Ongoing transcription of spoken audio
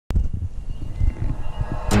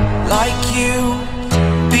like you.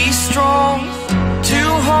 Be strong to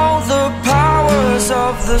hold the powers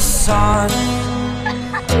of the sun.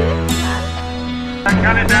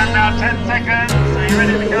 Cut it down now, 10 seconds. Are you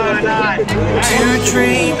ready to go? 9, 8, To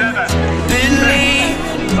dream, 7, believe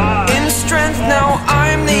 5, in strength. Now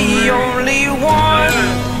I'm the only one.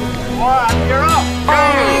 1, you're up.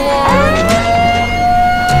 Only one.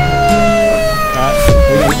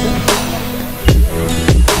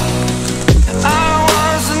 I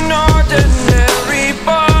was an ordinary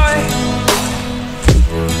boy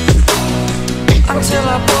until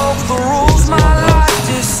I broke the rules. My life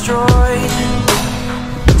destroyed.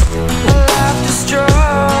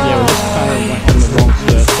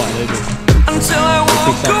 Until I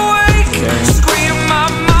walk awake, scream my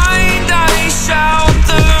mind, I shout,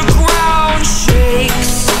 the ground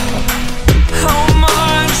shakes. How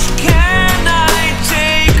much can I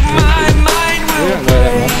take? My mind will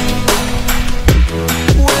break.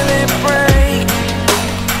 Will it break?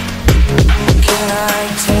 Can I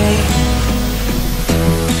take?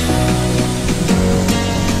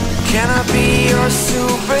 Can I be your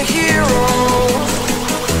superhero?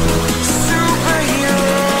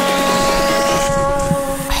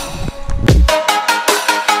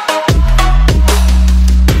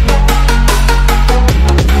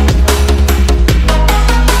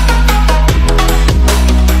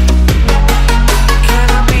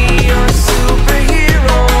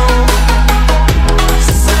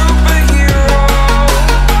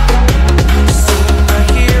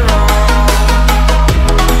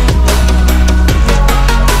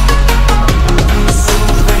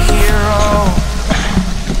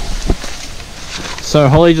 So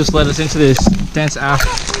Holly just led us into this dense ash.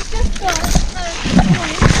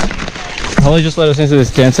 Holly just led us into this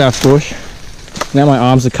dense ash bush. Now my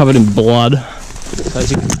arms are covered in blood. So as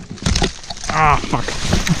you can... fuck.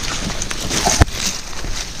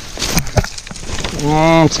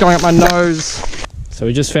 It's going up my nose. So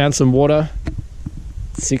we just found some water.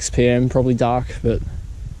 6 PM, probably dark, but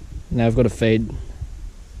now I've got to feed.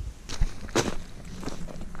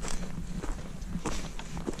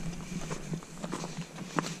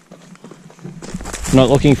 Not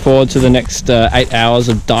looking forward to the next 8 hours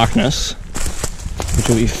of darkness, which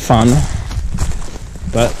will be fun.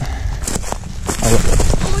 But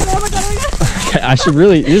oh my god. Okay, I should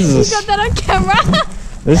really. This is. You got that on camera.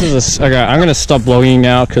 This is a. Okay, I'm gonna stop vlogging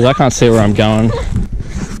now because I can't see where I'm going.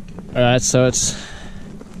 All right, so it's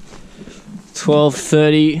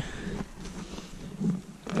 12:30,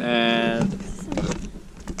 and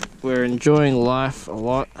we're enjoying life a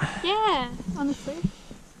lot. Yeah, honestly.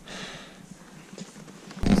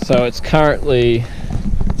 So it's currently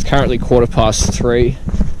 3:15.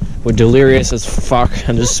 We're delirious as fuck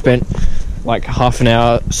and just spent like half an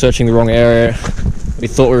hour searching the wrong area. We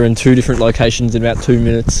thought we were in 2 different locations in about 2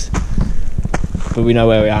 minutes, but we know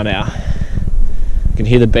where we are now. You can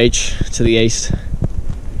hear the beach to the east.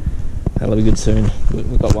 That'll be good soon.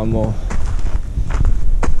 We've got one more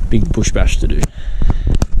big bush bash to do.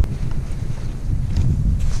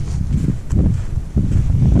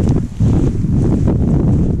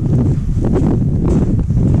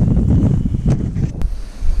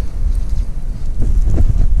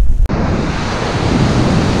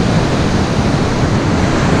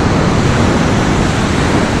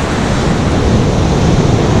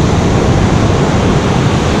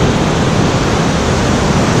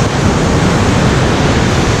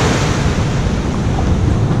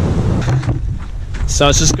 So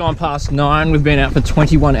it's just gone past 9, we've been out for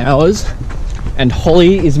 21 hours and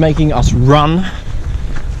Holly is making us run.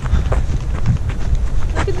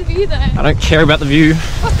 Look at the view though. I don't care about the view.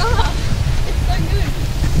 Fuck off. It's so good.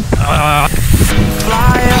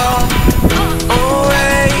 Fly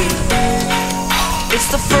away. It's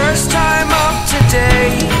the first time of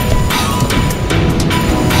today.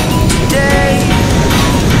 Today.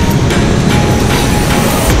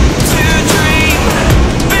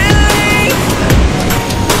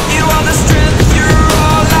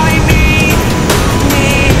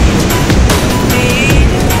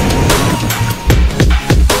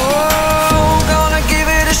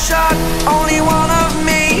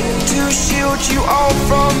 You all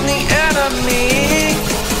from the enemy.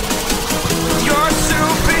 You're a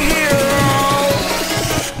superhero.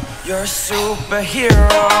 You're a superhero.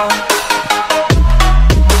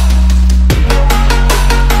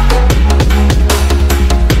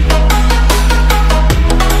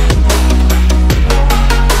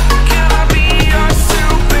 Can I be your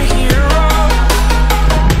superhero?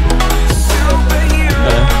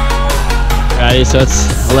 Superhero. Alrighty, so it's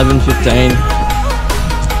 11:15.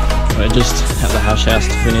 We're just at the hash house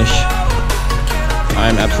to finish. I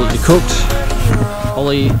am absolutely cooked.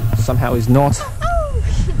 Ollie somehow is not.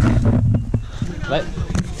 Let